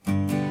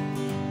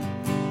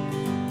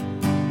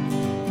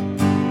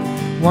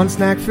One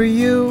snack for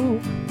you,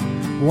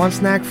 one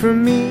snack for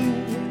me.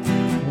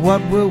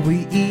 What will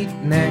we eat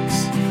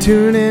next?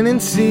 Tune in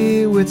and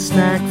see with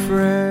Snack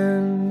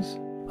Friends.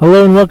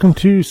 Hello and welcome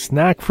to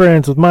Snack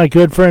Friends with my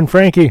good friend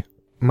Frankie.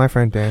 My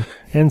friend Dan.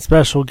 And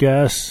special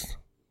guest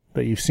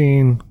that you've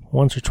seen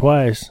once or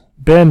twice,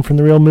 Ben from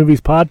the Real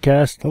Movies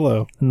Podcast.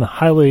 Hello. And the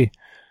highly...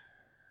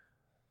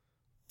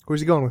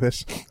 Where's he going with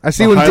this? I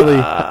see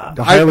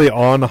highly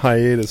on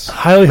hiatus.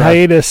 Highly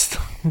hiatus,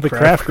 the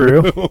Craft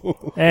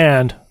Crew.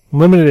 And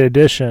limited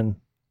edition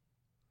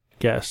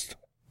guest.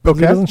 Okay.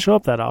 He doesn't show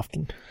up that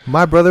often.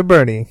 My brother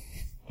Bernie.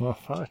 Well,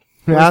 fine.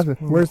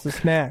 Where's the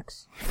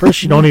snacks?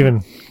 First, you don't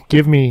even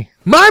give me...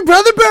 My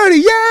brother Bernie,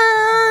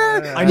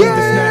 yeah! I need the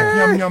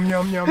snack. Yum,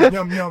 yum, yum, yum,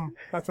 yum, yum.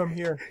 That's why I'm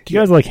here. Do you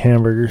guys like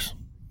hamburgers?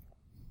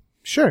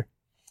 Sure.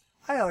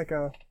 I like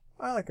a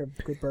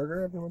good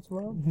burger every once in a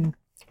while. Mm-hmm.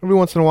 Every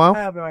once in a while. I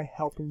have my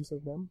helpings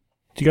of them.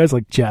 Do you guys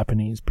like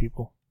Japanese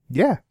people?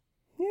 Yeah.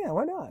 Yeah,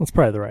 why not? That's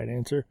probably the right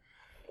answer.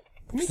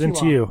 Sent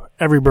to Konnichiwa. you.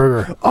 Every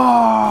burger.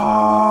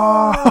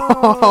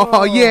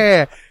 Oh,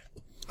 yeah.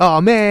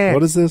 Oh, man.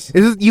 What is this?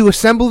 Is it, you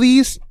assemble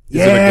these?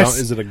 Yes.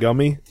 Is it a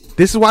gummy?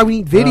 This is why we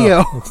need video.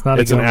 No, it's not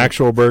It's a an gummy.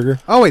 actual burger?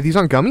 Oh, wait, these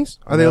aren't gummies?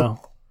 Are No.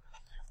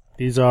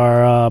 These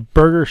are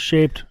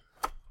burger-shaped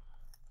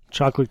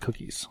chocolate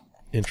cookies.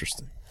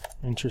 Interesting.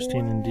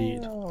 Interesting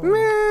indeed. they...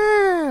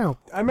 Meow.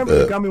 I remember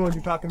the gummy ones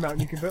you're talking about.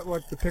 And you can put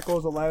like the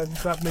pickles, the lettuce, and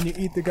stuff, and then you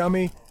eat the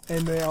gummy,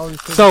 and they all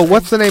just... So,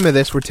 what's the name of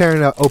this? We're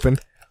tearing it open.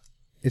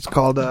 It's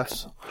called, It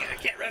called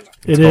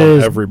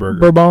is Every Burger.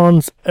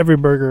 Bourbon's Every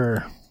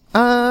Burger.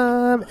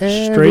 Every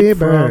Straight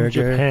burger. from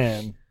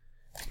Japan.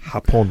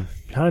 Hapon.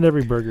 Behind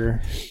every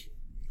burger,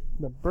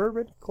 the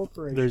Bourbon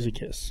Corporation. there's a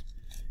kiss.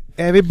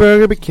 Every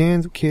burger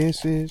begins with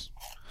kisses.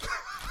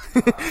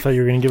 I thought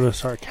you were going to give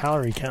us our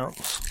calorie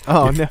counts.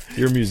 Oh, no.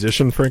 You're a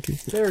musician, Frankie?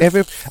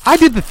 I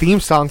did the theme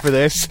song for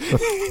this.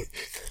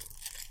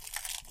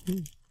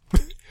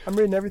 I'm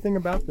reading everything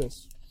about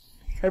this.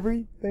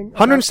 Everything. about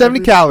 170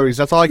 every- calories.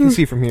 That's all I can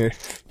see from here.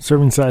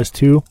 Serving size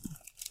 2,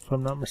 if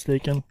I'm not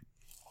mistaken.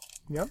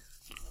 Yep.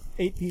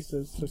 8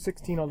 pieces, so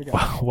 16 altogether.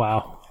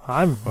 Wow.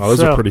 I'm Oh,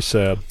 those are pretty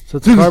sad. So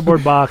it's a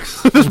cardboard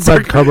box. Inside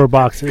the cardboard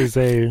box is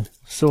a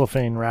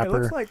cellophane It wrapper.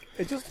 looks like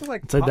it just looks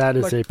like Inside that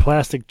is a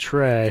plastic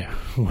tray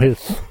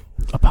with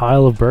a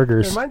pile of It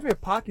burgers. reminds me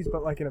of Pockies,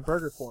 but like in a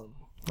burger form.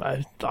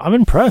 I'm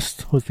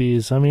impressed with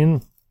these. I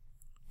mean,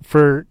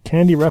 for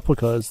candy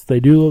replicas, they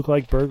do look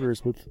like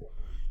burgers with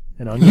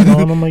an onion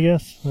on them, I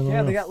guess. I don't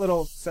Yeah, know. they got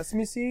little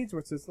sesame seeds,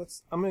 which is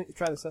I'm gonna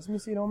try the sesame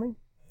seed only.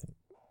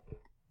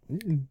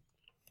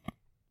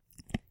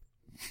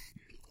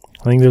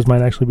 I think those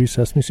might actually be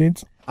sesame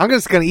seeds. I'm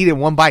just going to eat it in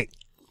one bite.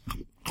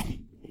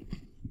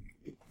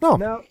 No.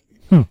 Now,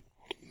 Hmm.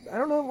 I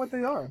don't know what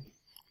they are.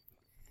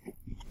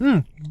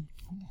 They're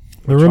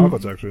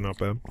Chocolate's actually not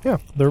bad.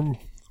 they're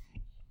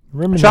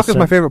reminiscent. Chocolate's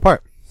my favorite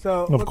part.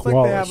 So it Of looks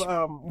like they have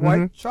koalas.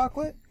 white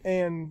chocolate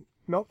and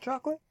milk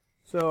chocolate.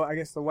 So I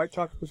guess the white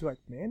chocolate was like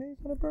mayonnaise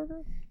on a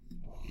burger.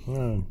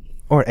 Mm.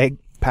 Or egg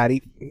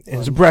patty.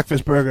 It's a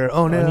breakfast burger.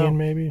 Oh, no. Onion,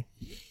 maybe.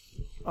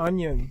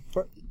 Onion,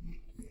 but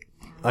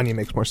Onion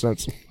makes more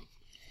sense.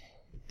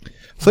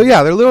 So,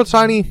 yeah, they're little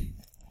tiny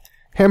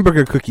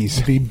hamburger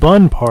cookies. The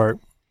bun part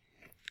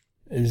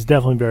is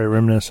definitely very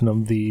reminiscent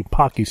of the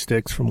Pocky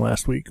sticks from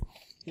last week.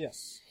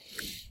 yes,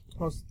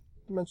 I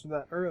mentioned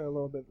that earlier a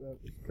little bit.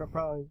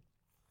 Probably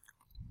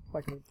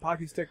like a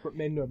Pocky stick, but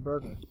made into a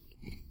burger.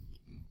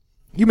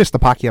 You missed the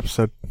Pocky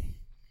episode.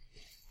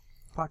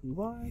 Pocky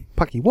what?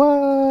 Pocky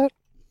what?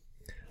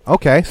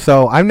 Okay,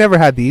 so I've never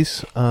had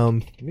these.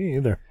 Me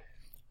either.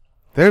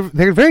 They're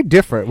very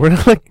different. We're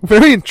like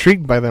very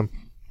intrigued by them.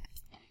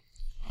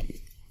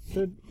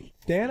 So,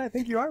 Dan, I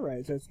think you are right.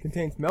 It says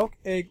contains milk,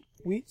 egg,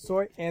 wheat,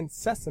 soy, and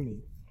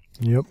sesame.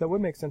 Yep. That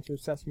would make sense with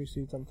sesame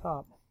seeds on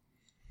top.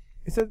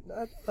 It said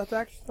that's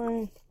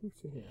actually.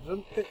 Let's see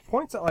here. It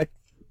points at like.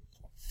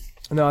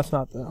 No, it's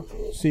not the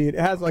seed. It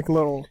has like a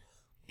little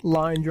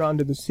line drawn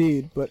to the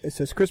seed, but it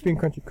says crispy and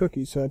crunchy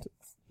cookies, so it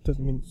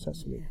doesn't mean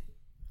sesame.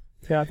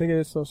 Yeah, I think it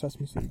is still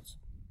sesame seeds.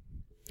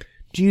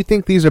 Do you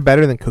think these are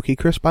better than Cookie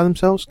Crisp by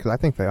themselves? Because I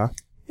think they are.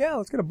 Yeah,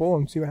 let's get a bowl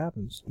and see what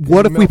happens.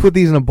 What if we put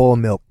these in a bowl of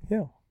milk?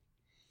 Yeah,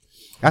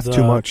 That's The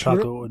too much.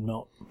 Chocolate would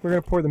melt. we're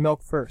gonna pour the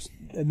milk first,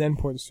 and then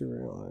pour the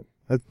cereal on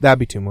it. That'd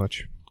be too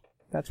much.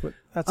 That's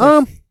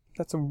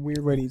a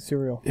weird way to eat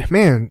cereal.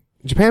 Man,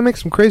 Japan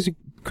makes some crazy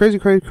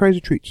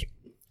treats.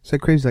 Said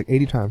crazy like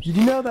 80 times. Did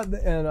you know that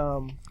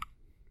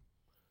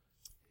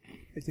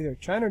it's either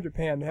China or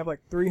Japan, they have like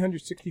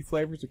 360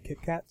 flavors of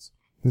Kit Kats?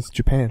 This is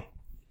Japan.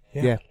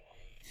 Yeah.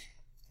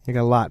 They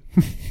got a lot.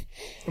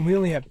 And we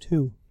only have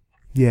 2.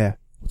 Yeah.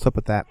 What's up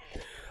with that?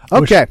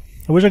 Okay.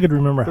 I wish I could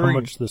remember how 3.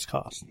 much this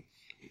cost.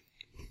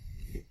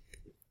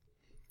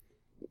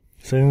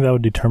 So I think that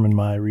would determine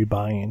my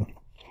rebuying.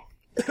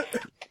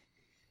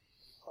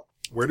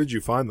 Where did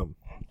you find them?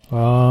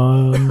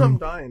 I'm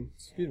dying.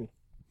 Excuse me.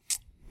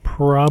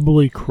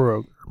 Probably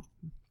Kroger.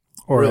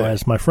 Or Really?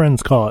 as my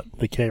friends call it,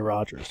 the K.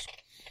 Rogers.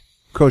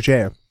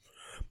 Kroger.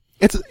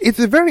 It's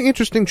a very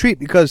interesting treat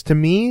because to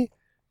me,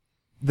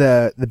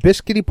 the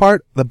biscuity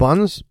part, the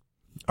buns,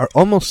 are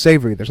almost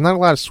savory. There's not a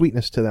lot of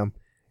sweetness to them.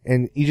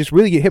 And you just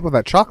really get hit with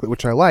that chocolate,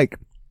 which I like.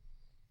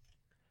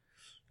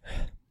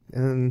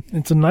 And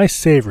It's a nice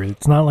savory.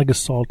 It's not like a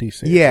salty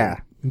savory.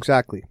 yeah,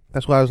 exactly.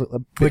 That's why I was a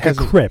bit Like a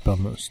hesitant. crepe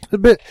almost. A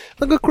bit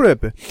like a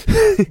crepe.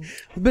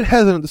 A bit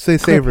hesitant to say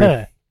savory.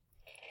 Crepe.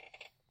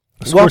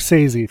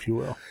 Scorsese, if you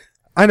will.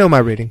 I know my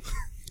rating.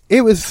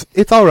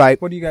 It's all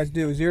right. What do you guys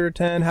do? 0 to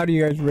 10? How do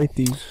you guys rate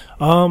these?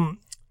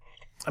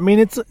 I mean,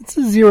 it's a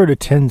 0 to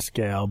 10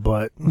 scale,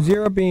 but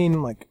 0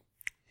 being like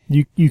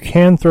you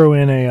can throw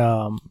in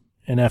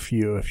an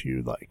FU if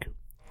you like,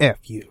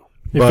 F you.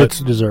 if But- it's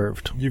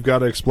deserved. You've got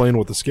to explain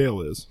what the scale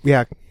is.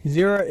 Yeah.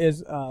 0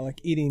 is like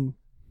eating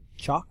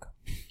chalk.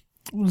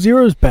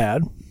 0 is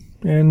bad,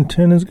 and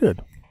 10 is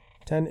good.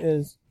 10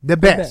 is The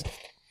best.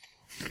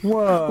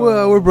 Whoa.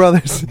 Whoa, we're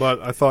brothers.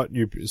 But I thought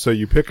you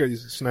pick a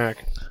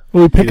snack.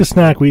 Well, we pick a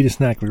snack, we eat a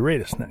snack, we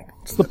rate a snack.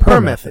 It's the per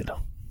method.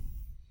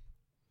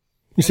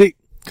 You see,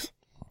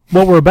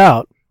 what we're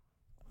about,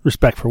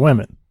 respect for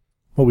women.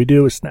 What we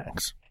do is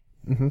snacks.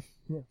 I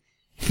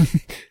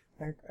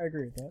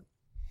agree with that.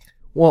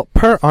 Well,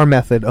 per our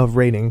method of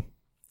rating,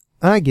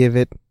 I give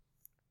it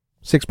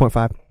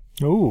 6.5.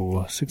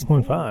 Ooh,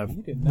 6.5.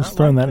 You did not Just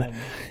throwing like that. them.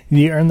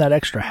 You earned that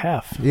extra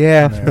half.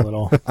 Yeah. There,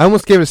 little, I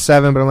almost gave it a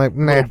 7, but I'm like,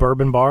 nah. little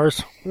bourbon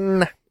bars.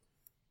 Nah.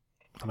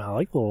 I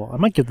mean, I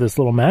might get this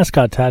little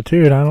mascot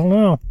tattooed. I don't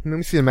know. Let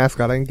me see the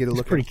mascot. I can get a It's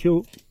look pretty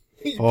cute.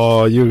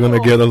 Oh, you're gonna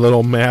get a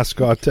little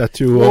mascot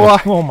tattoo. Oh,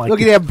 Oh my look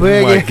God. at that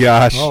Oh my burger.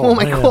 gosh! Oh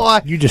my man.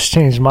 God. You just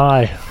changed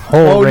my whole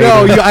Oh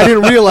rating. no, I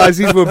didn't realize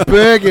these were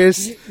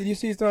burgers. Did you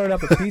see he's throwing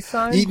up a peace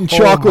sign? Eating Oh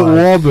chocolate my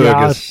wall burgers.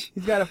 gosh.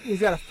 He's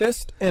got a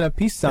fist and a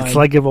peace sign. It's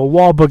like if a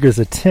Wahlburger's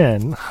a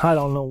 10. I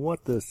don't know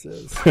what this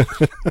is.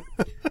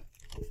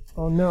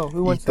 oh no,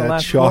 who Eat wants the that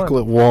last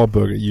chocolate wall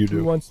burger. You one? Who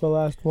do. wants the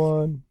last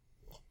one?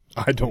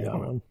 I don't Yeah,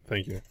 want man. it.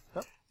 Thank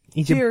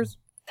you. Cheers.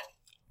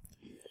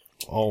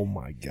 Oh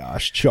my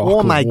gosh! Chocolate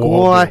Oh my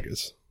wall God.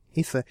 burgers.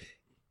 It's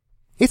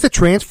a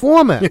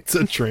transformer. It's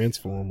a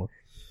transformer.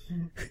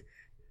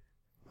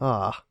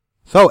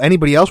 So,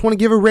 anybody else want to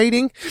give a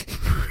rating?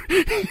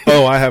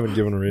 Oh, I haven't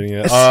given a rating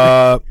yet.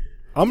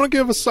 I'm gonna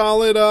give a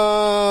solid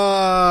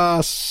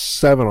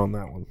 7 on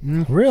that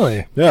one.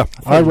 Really? Yeah,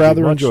 thought I it'd be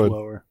rather much enjoyed.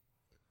 lower.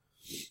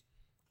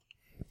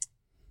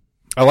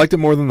 I liked it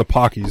more than the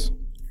Pockies.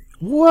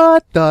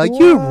 What the?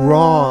 You're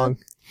wrong.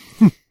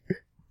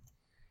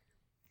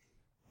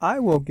 I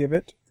will give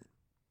it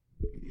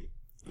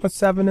a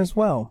 7 as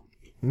well.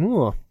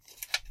 Ooh.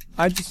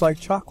 I just like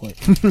chocolate.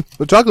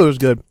 The chocolate was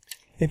good.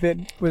 If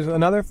it was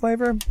another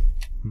flavor,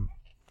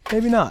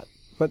 maybe not.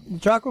 But the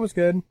chocolate was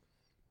good.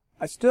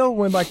 I still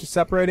would like to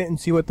separate it and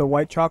see what the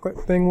white chocolate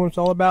thing was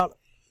all about.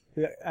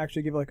 To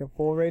actually give it like a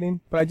full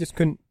rating. But I just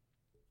couldn't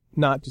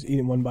not just eat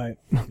it one bite.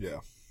 Yeah.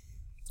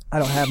 I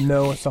don't have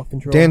no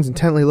self-control. Dan's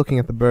intently looking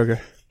at the burger,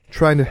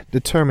 trying to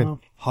determine.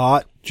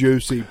 Hot,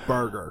 juicy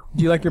burger.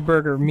 Do you like your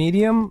burger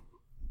medium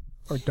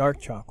or dark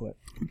chocolate?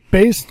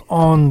 Based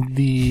on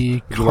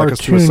the Would you like us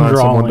to cartoon assign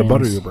someone to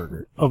butter drawings your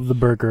burger? of the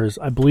burgers,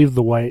 I believe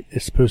the white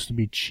is supposed to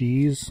be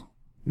cheese.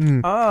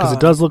 Because Ah, it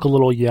does look a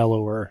little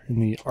yellower in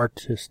the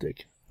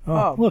artistic. Oh,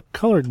 Oh. look,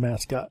 colored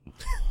mascot.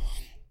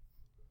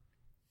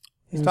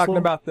 He's talking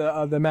about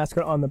the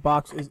mascot on the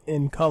box is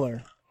in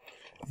color.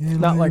 It's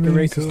not like a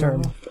racist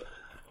term.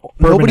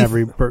 Bourbon Nobody-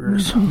 every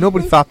burgers.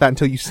 Nobody thought that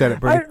until you said it,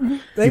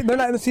 Bernie. They're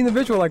not even seeing the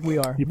visual like we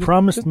are. You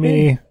promised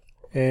me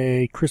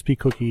a crispy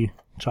cookie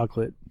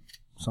chocolate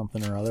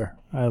something or other.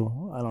 I don't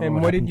know. And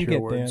what happened did you to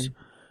your get, words. Dan?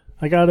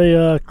 I got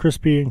a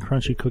crispy and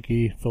crunchy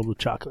cookie filled with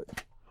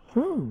chocolate.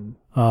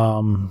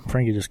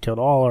 Frankie just killed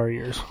all our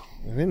ears.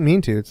 I didn't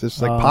mean to. It's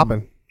just like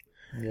popping.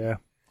 Yeah,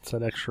 it's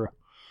that extra.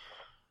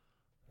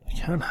 I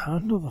can't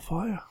handle the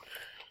fire.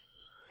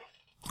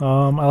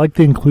 I like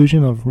the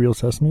inclusion of real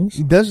sesames.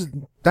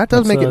 That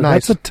does make it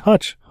nice. That's a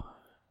touch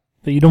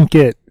that you don't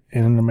get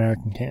in an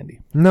American candy.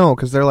 No,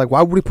 because they're like,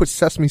 why would we put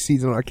sesame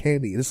seeds in our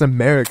candy? This is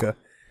America.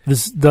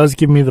 This does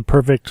give me the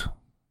perfect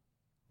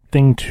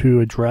thing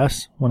to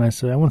address when I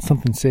say I want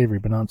something savory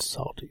but not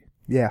salty.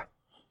 Yeah.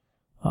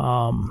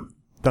 Well,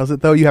 Does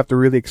it though? You have to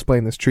really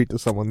explain this treat to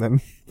someone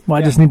then.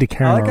 I just need to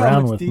carry I them like how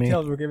around much with me.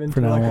 details were given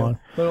from to like now a on.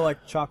 little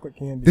like chocolate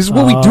candy. This is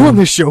what we do on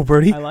this show,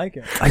 Bertie. I like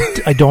it.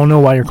 I don't know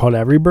why you're called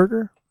Every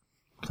Burger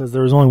because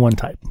there was only one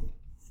type.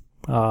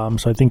 So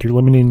I think you're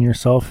limiting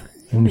yourself,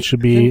 and it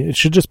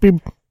should just be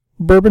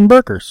bourbon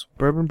burgers.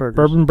 Bourbon burgers.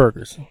 Bourbon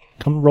burgers.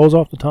 Rolls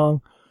off the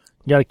tongue.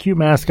 You got a cute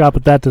mascot,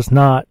 but that does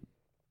not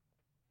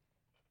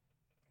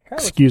Kinda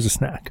looks- excuse a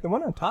snack. the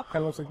one on top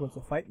kind of looks like wants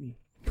to fight me.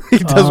 He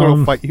does want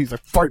to fight. He's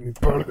like, fight me,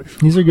 brother.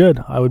 These are good.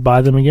 I would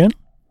buy them again.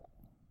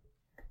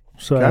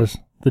 So Okay. as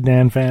the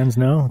Dan fans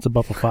know, it's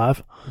above a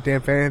 5.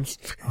 Dan fans.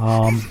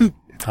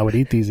 I would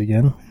eat these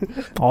again.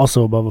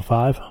 Also above a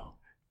 5.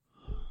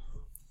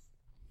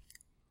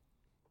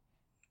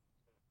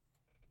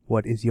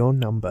 What is your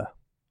number?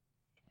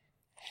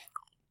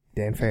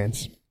 Dan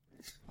fans.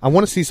 I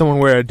want to see someone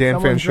wear a Dan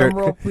Someone fan shirt.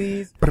 drum roll,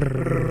 please.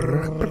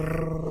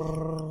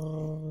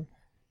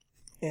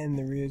 And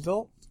the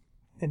result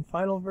And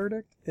final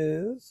verdict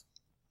is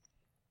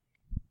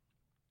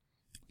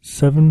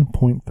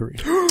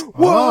 7.3.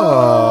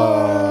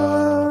 Whoa!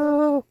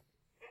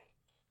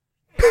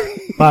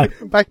 Bye.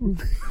 Bye.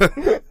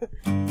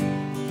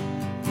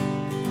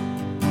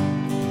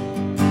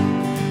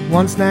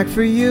 One snack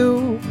for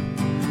you,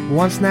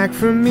 one snack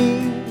for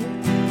me.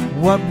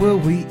 What will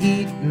we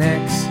eat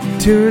next?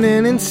 Tune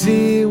in and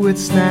see with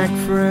Snack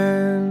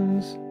Friends.